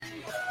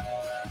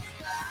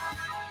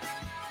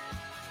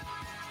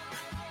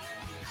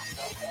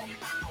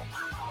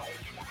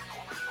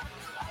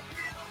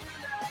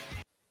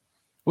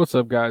What's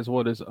up, guys?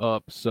 What is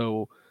up?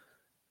 So,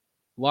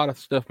 a lot of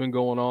stuff been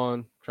going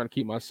on. Trying to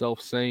keep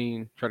myself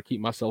sane, trying to keep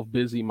myself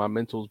busy. My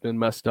mental's been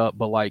messed up,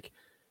 but like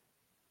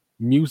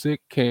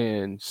music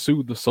can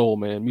soothe the soul,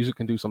 man. Music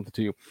can do something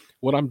to you.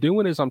 What I'm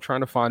doing is I'm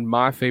trying to find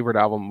my favorite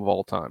album of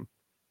all time.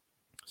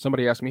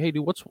 Somebody asked me, "Hey,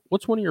 dude,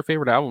 what's one of your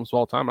favorite albums of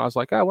all time?" And I was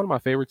like, one of my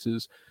favorites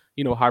is,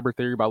 Hybrid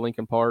Theory by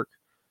Linkin Park,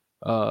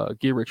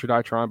 Get Rich or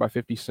Die Trying by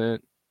 50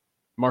 Cent,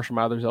 Marshall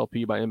Mathers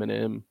LP by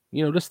Eminem,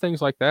 just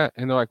things like that.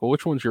 And they're like, "Well,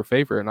 which one's your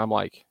favorite?" And I'm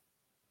like,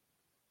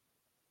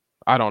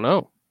 I don't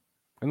know.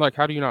 And like,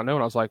 how do you not know?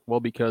 And I was like, well,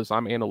 because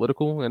I'm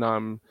analytical and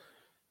I'm,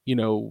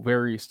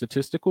 very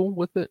statistical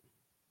with it.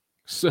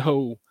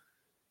 So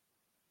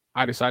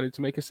I decided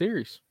to make a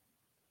series.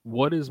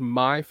 What is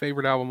my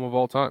favorite album of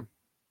all time?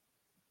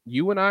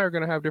 You and I are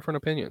going to have different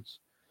opinions.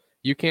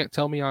 You can't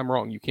tell me I'm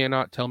wrong. You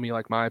cannot tell me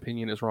like my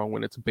opinion is wrong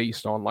when it's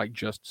based on like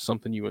just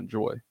something you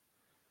enjoy.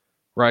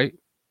 Right?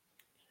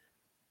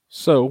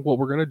 So what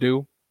we're going to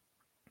do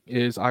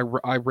is I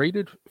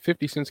rated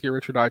 50 Cent's Get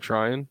Rich or Die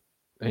Trying,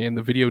 and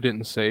the video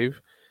didn't save.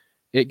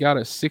 It got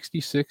a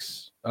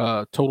 66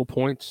 total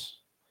points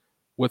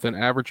with an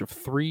average of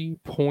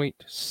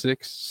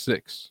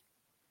 3.66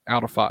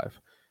 out of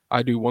 5.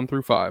 I do 1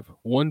 through 5.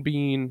 1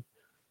 being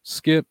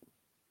skip,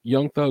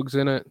 Young Thug's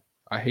in it.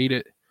 I hate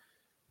it.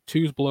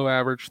 2's below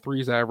average,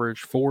 3's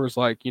average, 4 is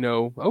like,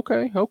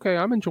 okay,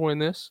 I'm enjoying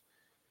this.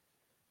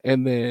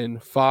 And then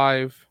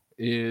 5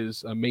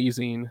 is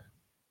amazing.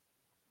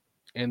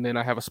 And then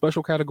I have a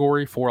special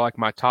category for like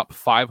my top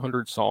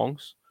 500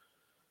 songs.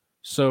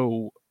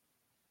 So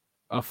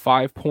a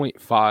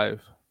 5.5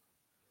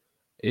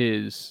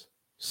 is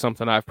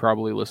something I've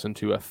probably listened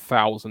to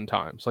 1,000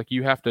 times. Like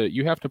you have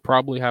to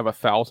probably have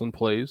 1,000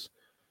 plays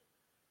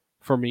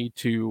for me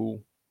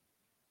to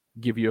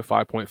give you a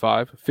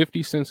 5.5.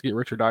 50 Cent's Get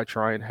Rich or Die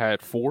Trying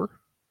had 4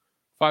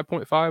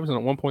 5.5s, and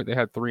at one point they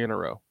had 3 in a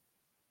row.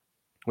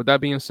 With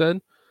that being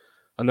said,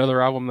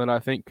 another album that I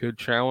think could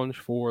challenge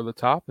for the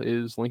top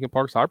is Linkin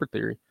Park's Hybrid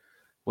Theory.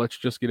 Let's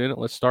just get in it.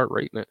 Let's start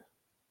rating it.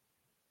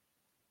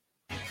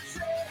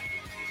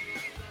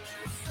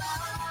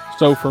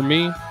 So for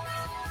me,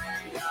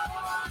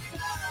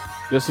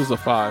 this is a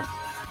 5.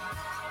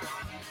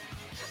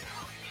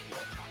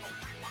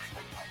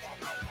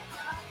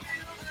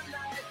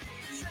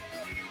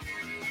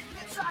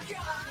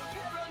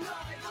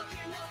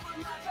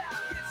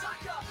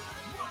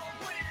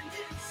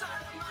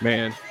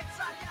 Man,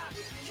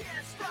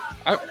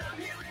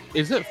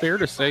 is it fair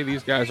to say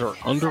these guys are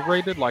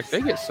underrated? Like,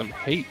 they get some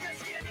hate.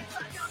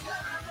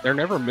 They're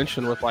never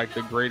mentioned with like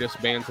the greatest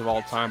bands of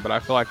all time, but I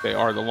feel like they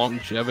are. The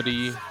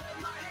longevity,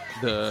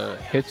 the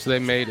hits they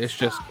made, it's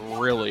just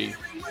really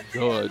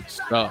good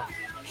stuff.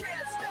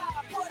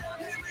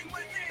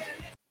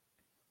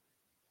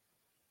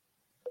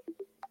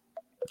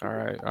 All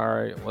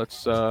right.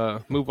 Let's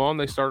move on.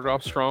 They started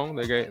off strong.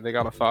 They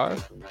got a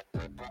 5.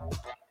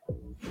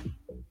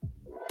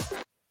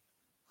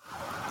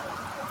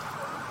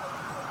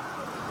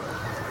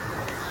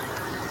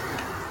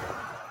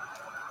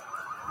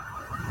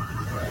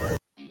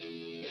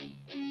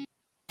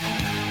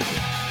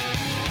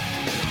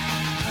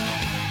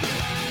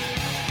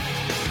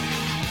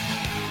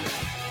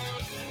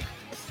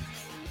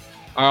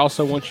 I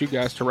also want you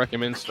guys to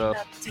recommend stuff.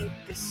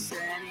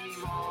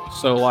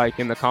 So, like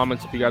in the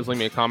comments, if you guys leave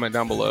me a comment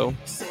down below,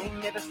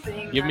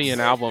 give me an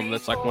album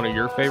that's like one of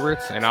your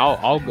favorites, and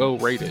I'll go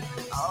rate it.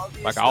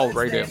 Like I'll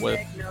rate it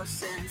with.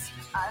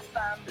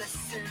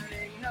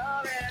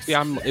 See,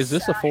 is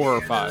this a 4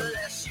 or 5?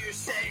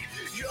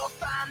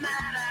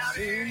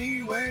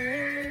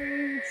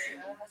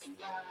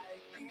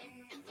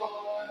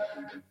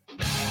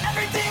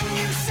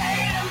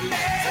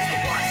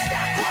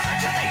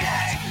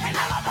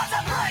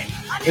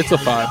 It's a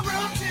 5.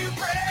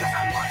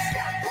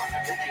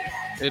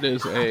 It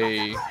is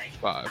a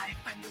 5.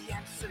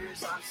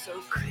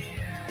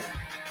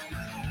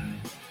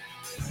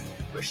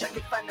 Wish I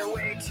could find a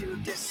way to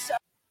decide.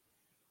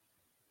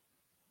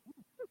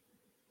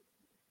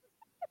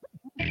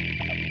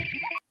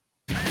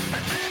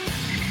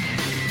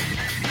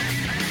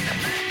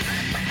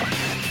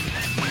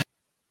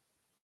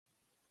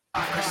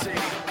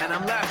 And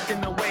I'm left in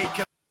the wake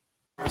of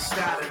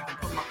static.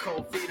 Put my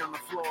cold feet on the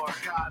floor.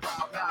 God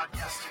out loud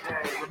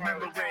yesterday.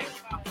 Remembering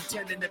I'm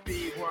pretending to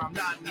be where I'm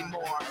not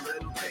anymore. A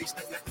little taste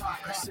of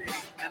hypocrisy.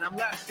 And I'm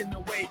left in the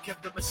wake of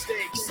the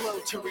mistakes. Slow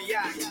to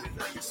react. Even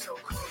though you're so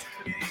close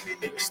to me.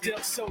 Still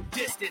so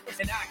distant.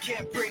 And I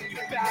can't bring you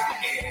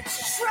back.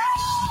 It's true.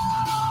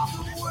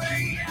 The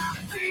way I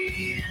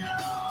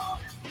feel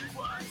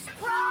was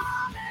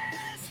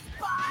promised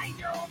by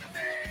your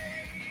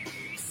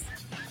face.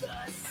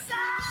 The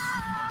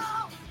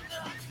sound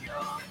of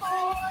your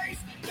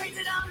voice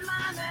painted on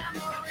my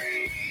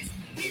memories.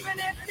 Even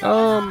if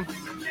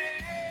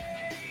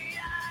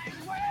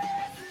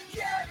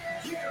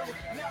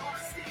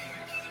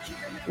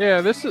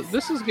yeah, this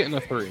is getting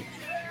a 3.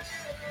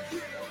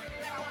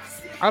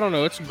 I don't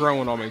know, it's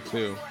growing on me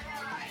too.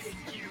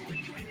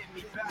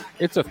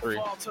 It's a 3.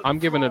 I'm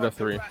giving it a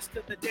 3.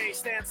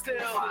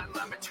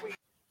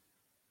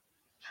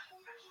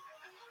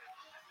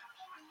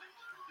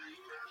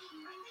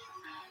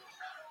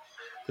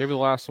 Gave the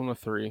last one a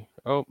 3.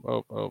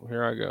 Oh,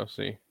 here I go.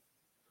 See.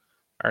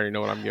 I already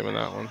know what I'm giving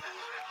that one.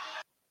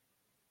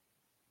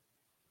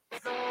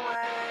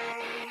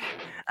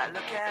 I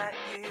look at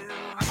you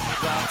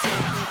while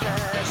taking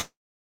pleasure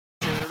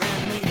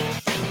in the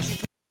things you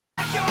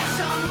you're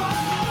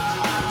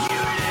someone, you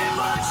live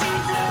what you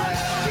do.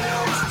 You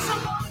want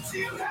someone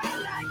to have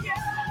like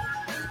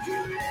you. You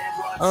live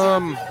what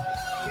you do.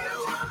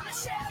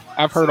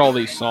 I've heard all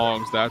these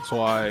songs, that's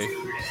why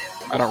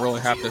I don't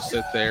really have to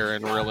sit there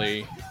and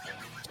really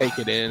take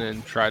it in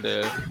and try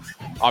to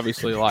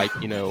obviously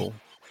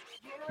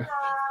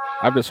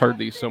I've just heard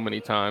these so many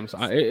times.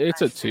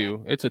 It's a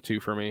 2. It's a 2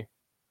 for me.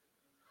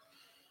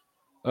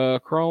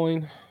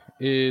 Crawling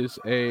is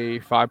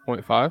a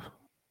 5.5.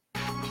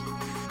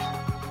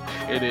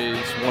 It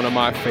is one of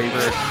my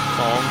favorite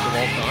songs of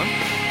all time.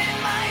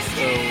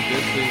 So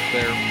this is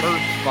their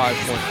first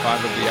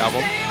 5.5 of the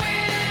album.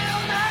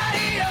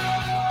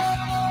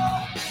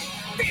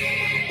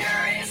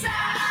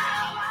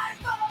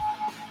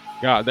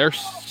 God, they're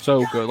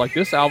so good. Like,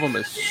 this album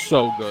is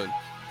so good.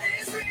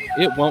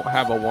 It won't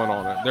have a 1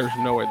 on it. There's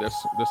no way this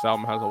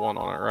album has a 1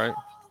 on it, right?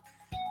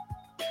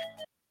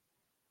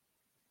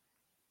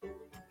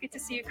 Good to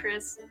see you,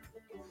 Chris.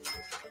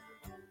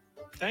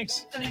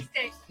 Thanks.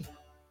 Hey.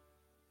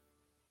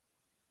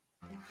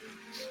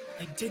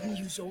 I didn't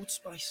use Old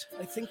Spice.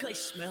 I think I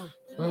smell.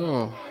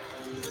 Oh.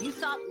 You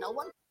thought no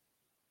one?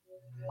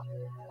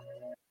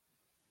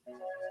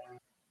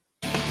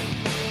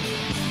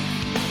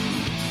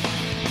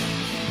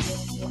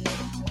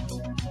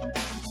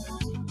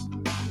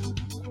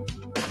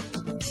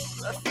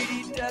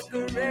 Graffiti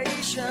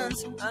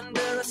decorations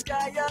under a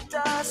sky of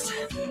dust,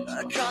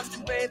 a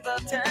constant wave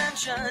of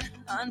tension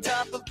on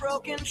top of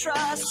broken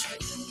trust.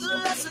 The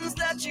lessons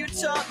that you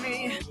taught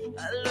me,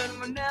 I learned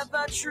were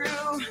never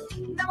true.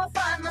 Now I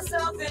find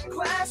myself in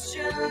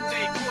question.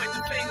 They point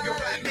the finger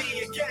at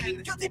me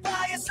again. Guilty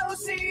by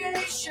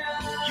association.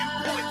 You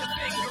point the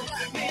finger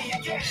at me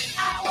again.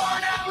 I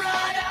wanna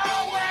run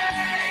away,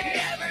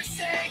 never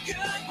say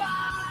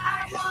goodbye.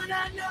 I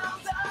wanna know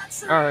the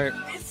truth. All right.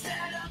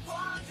 Instead of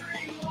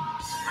wondering why.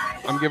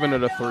 I'm giving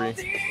it a 3.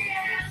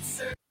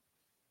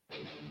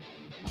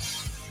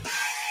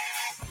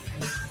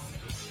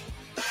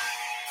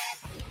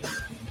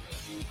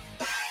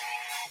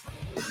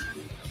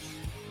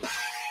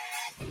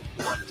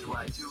 What do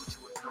I do to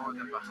ignore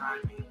them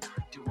behind me?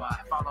 Do I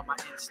follow my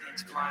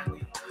instincts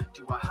blindly?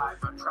 Do I hide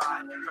my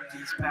pride from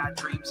these bad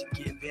dreams and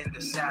give in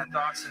to sad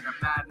thoughts that are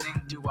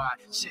maddening? Do I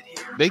sit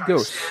here? They go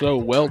so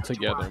well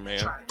together,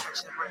 man.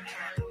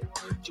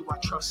 Do I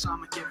trust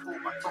some and give all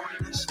my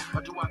phoniness?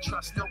 Or do I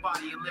trust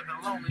nobody and live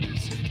in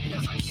loneliness?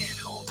 Because I can't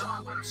hold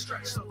on when I'm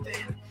stretched so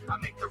thin. I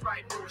make the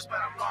right moves, but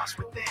I'm lost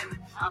within.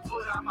 I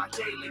put on my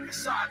daily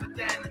facade, but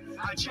then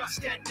I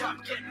just end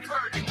up getting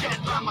hurt again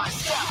by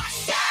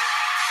myself.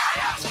 I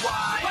ask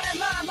why.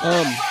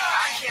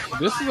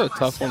 This is a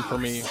tough one for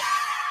me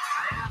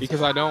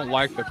because I don't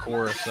like the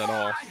chorus at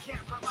all.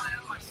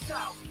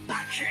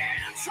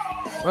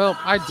 Well,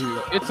 I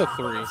do. It's a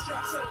 3.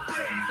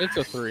 It's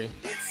a 3.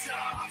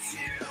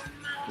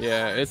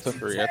 Yeah, it's a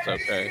 3. It's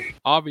okay.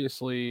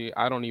 Obviously,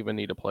 I don't even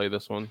need to play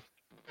this one.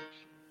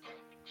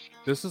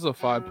 This is a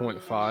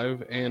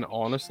 5.5, and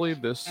honestly,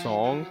 this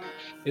song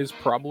is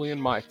probably in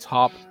my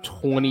top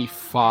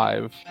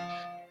 25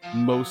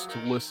 most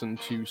listened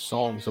to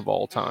songs of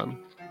all time.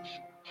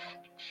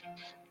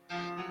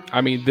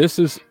 I mean, this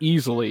is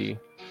easily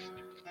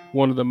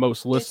one of the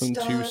most listened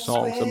to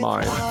songs of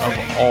mine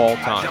of all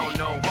time. I don't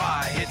know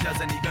why, it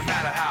doesn't even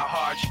matter how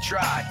hard you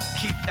try.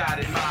 Keep that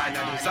in mind.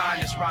 I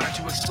designed this rhyme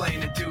to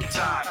explain in due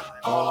time.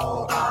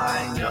 All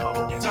I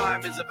know,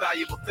 time is a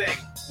valuable thing.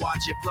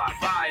 Watch it fly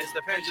by as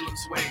the pendulum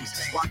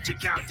swings. Watch it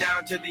count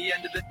down to the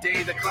end of the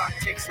day. The clock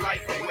takes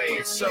life away.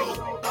 It's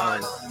so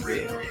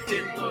unreal.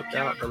 Didn't look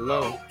out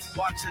below.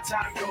 Watch the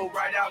time go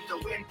right out the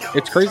window.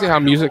 It's crazy how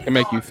music can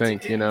make you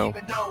think, you know.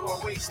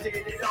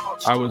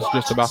 I was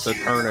just about to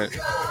turn it.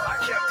 I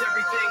kept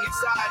everything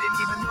inside, and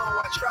even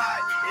though I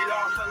tried, it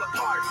all fell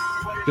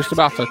apart. Just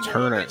about to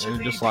turn it,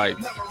 and just like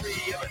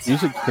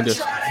music can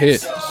just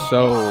hit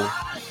so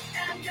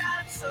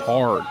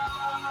hard.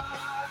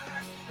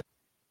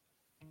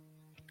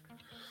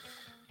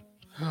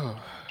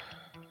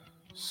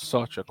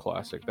 Such a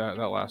classic. That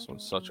last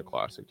one's such a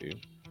classic,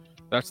 dude.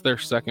 That's their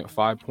second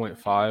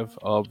 5.5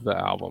 of the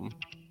album.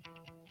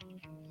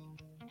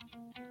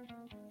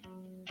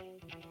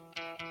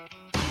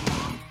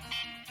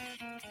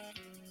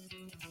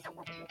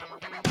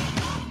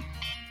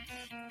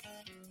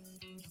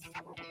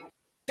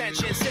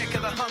 Sick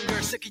of the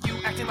hunger, sick of you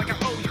acting like I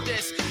owe you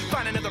this.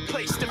 Find another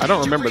place to I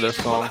don't remember this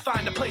song.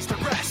 Find a place to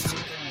rest.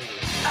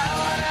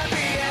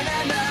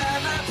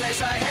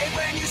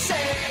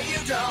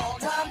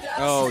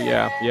 Oh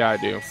yeah, I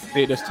do.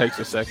 It just takes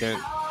a second.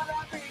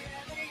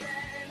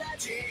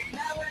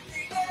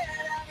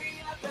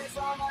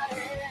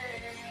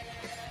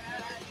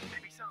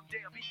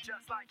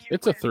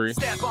 It's a 3.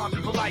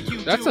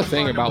 That's the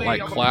thing about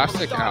like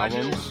classic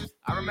albums.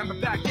 remember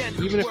back then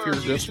who even you if were. you're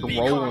You just used to be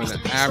rolling kind, an used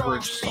to be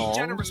average strong, song,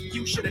 generous,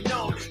 you should have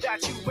known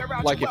that you wear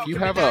out like your if you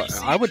welcome, have and now a,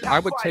 see I would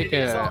how take quiet it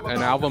is all an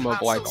alone. album of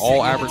I'm like so all sick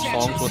of average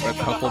attention, songs with a sick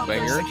of couple hunger,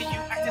 bangers, sick of you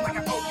acting like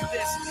I owe you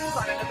this.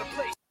 Find another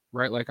place.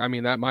 right? Like, I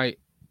mean, that might,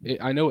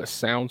 I know it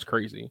sounds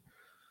crazy,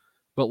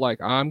 but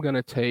like I'm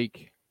gonna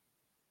take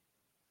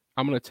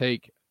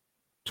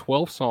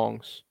 12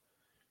 songs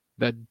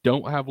that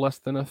don't have less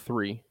than a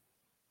 3,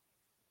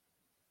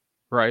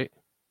 right?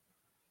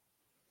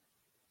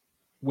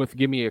 With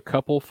give me a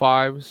couple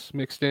 5s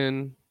mixed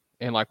in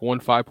and like one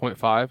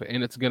 5.5,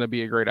 and it's gonna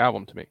be a great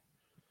album to me.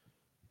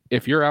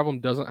 If your album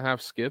doesn't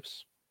have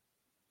skips,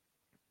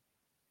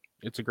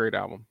 it's a great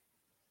album.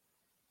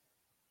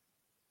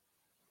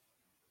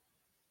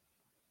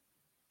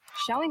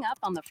 Showing up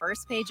on the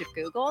first page of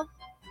Google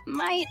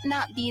might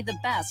not be the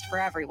best for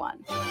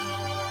everyone.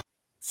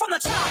 From the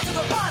top to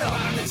the bottom,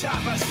 At the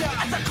top I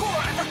stop, at the core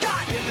I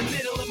forgot, in the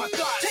middle of my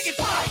thoughts. taking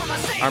fire from my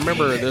safety. I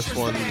remember this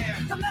one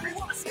Don't let me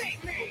wanna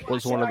escape me.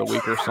 was one of the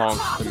weaker songs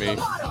to me. At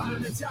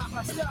the top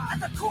I stop, At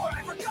the core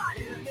I forgot,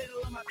 in the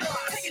middle of my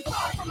thoughts. taking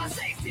fire from my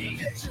safety.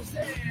 Pictures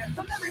there,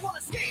 Don't let me wanna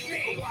escape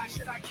me. why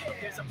should I care?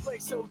 There's a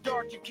place so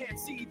dark you can't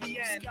see the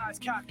end. Skies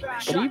cocked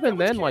back. But even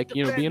then, like,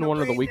 you know, being one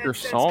of the weaker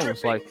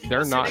songs, like,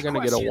 they're not going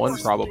to get a 1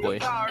 probably.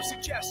 Power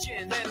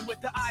suggestion, then with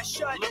the eyes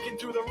shut, looking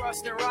through the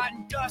rust and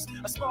rotten dust,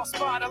 a small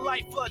spot of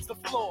light floods the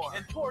floor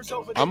and pours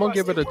over the I'm gonna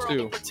give it a rusty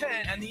world 2. of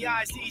pretend, and the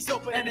eyes ease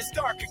open and it's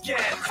dark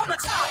again. From the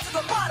top to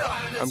the bottom,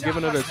 I'm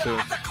giving it a 2.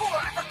 at the core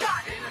I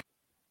forgot.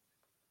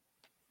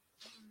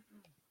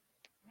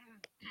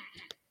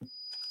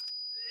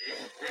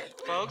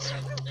 Folks,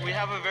 we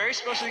have a very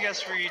special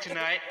guest for you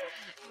tonight.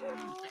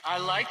 I'd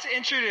like to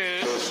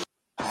introduce...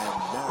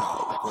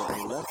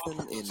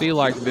 See,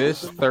 like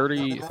this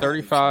 30,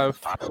 35,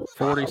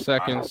 40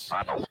 seconds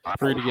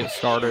for you to get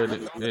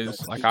started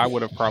is like I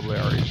would have probably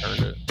already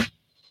turned it.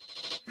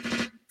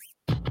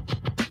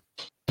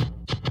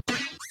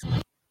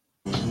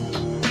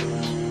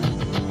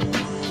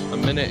 A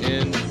minute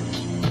in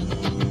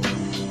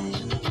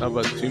of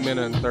a 2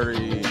 minute and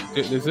 30.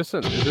 Is this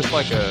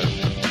like a?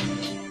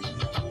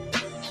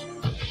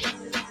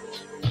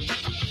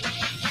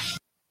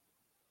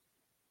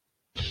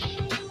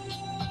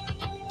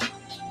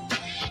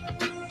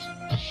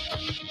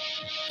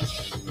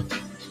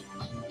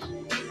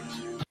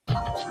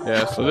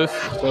 Yeah, so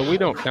we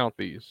don't count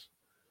these.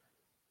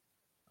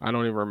 I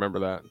don't even remember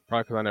that.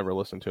 Probably because I never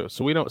listened to it.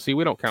 So we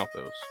don't count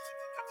those.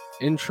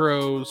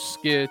 Intros,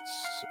 skits,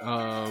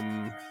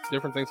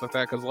 different things like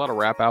that. Because a lot of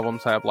rap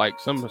albums have like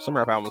some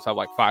rap albums have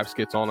like 5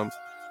 skits on them.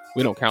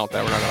 We don't count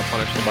that. We're not gonna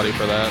punish somebody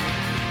for that.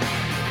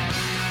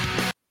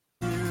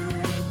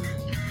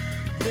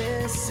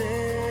 This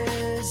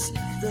is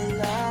the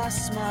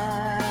last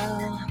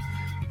smile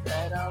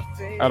that I'll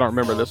face. I don't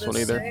remember this one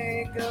either.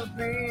 Sake of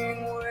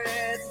being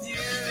with you.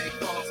 It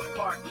falls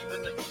apart,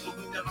 even the people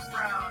who never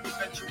frown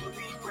eventually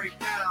break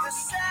down. The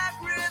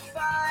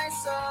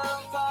sacrifice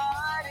of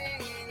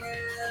fighting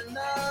in the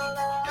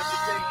light.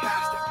 Everything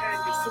has to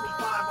end, you'll soon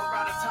find we're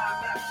out of time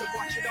left to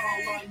watch it all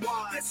The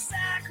unwind.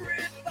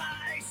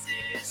 sacrifice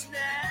is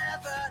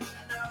never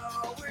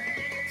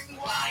knowing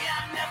why I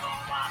never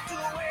walked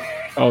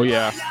away. Oh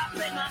yeah. Why I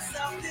played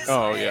myself this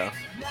Oh way. yeah.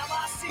 Now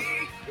I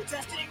see you're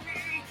testing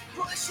me,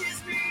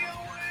 pushes me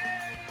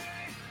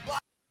away.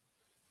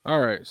 All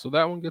right. So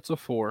that one gets a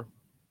 4.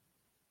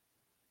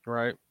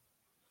 Right.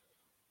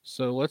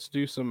 So let's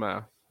do some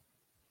math.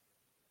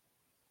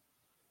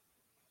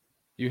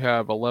 You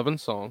have 11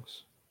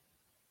 songs.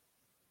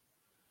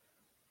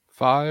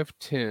 5,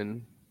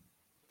 10,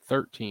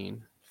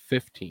 13,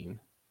 15,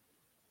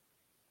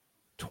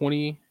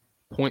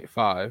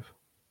 20.5,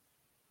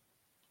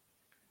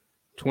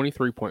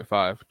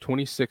 23.5,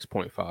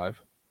 26.5.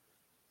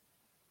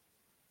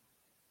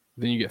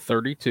 Then you get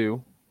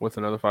 32 with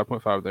another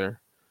 5.5 there.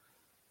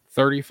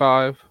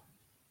 35,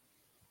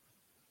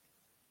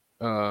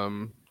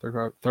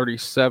 35,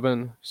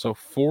 37. So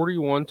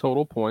 41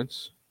 total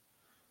points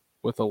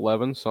with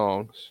 11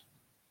 songs.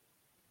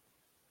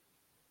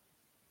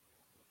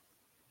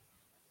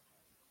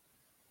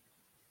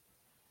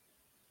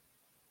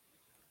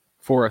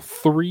 For a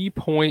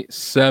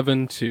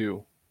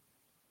 3.72.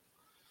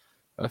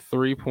 A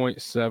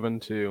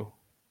 3.72.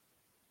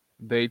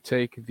 They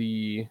take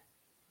the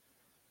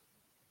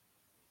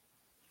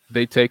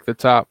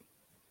top.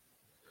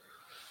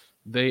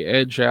 They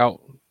edge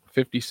out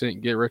 50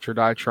 Cent Get Rich or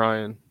Die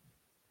Trying.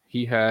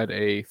 He had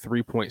a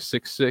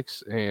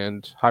 3.66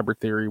 and Hybrid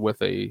Theory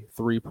with a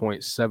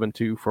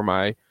 3.72 for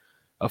my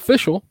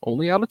official,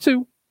 only out of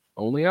two.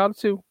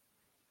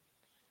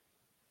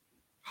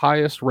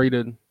 Highest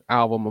rated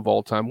album of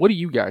all time. What do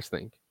you guys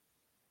think?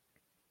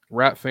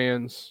 Rap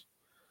fans,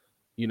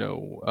 you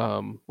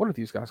know, what are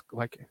these guys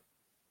like?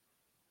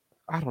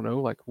 I don't know,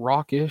 like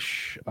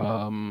rockish.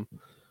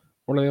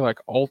 What are they like?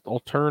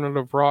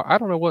 Alternative rock? I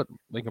don't know what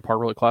Linkin Park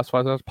really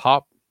classifies as.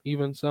 Pop,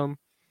 even some.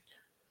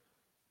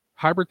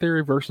 Hybrid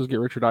Theory versus Get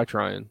Rich or Die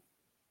Trying.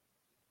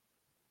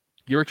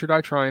 Get Rich or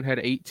Die Trying had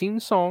 18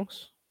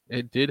 songs.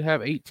 It did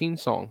have 18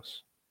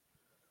 songs.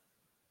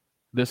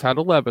 This had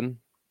 11.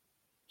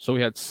 So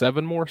we had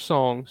 7 more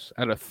songs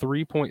at a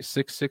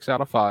 3.66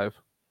 out of 5.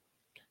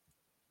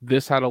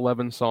 This had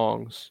 11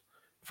 songs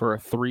for a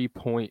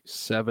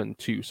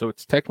 3.72. So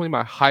it's technically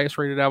my highest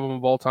rated album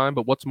of all time,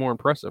 but what's more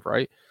impressive,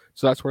 right?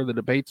 So that's where the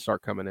debates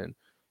start coming in.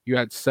 You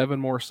had 7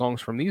 more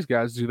songs from these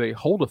guys. Do they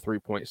hold a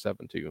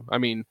 3.72? I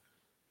mean,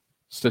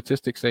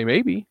 statistics say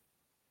maybe,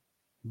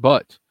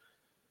 but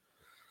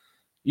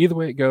either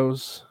way it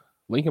goes,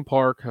 Linkin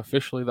Park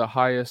officially the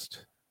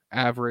highest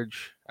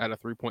average at a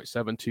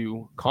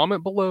 3.72.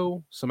 Comment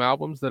below some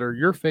albums that are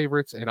your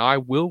favorites, and I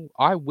will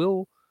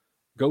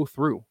go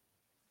through.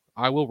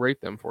 I will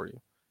rate them for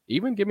you.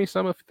 Even give me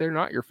some if they're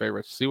not your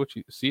favorites.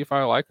 See if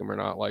I like them or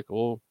not. Like,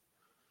 we'll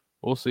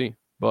see.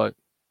 But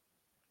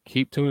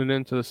keep tuning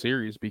into the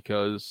series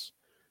because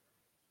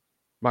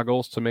my goal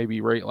is to maybe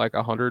rate like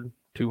 100,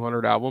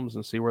 200 albums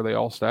and see where they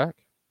all stack.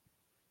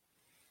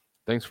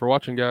 Thanks for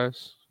watching,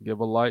 guys. Give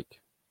a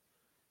like,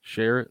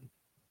 share it,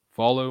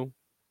 follow,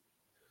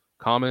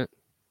 comment,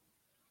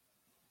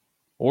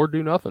 or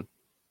do nothing.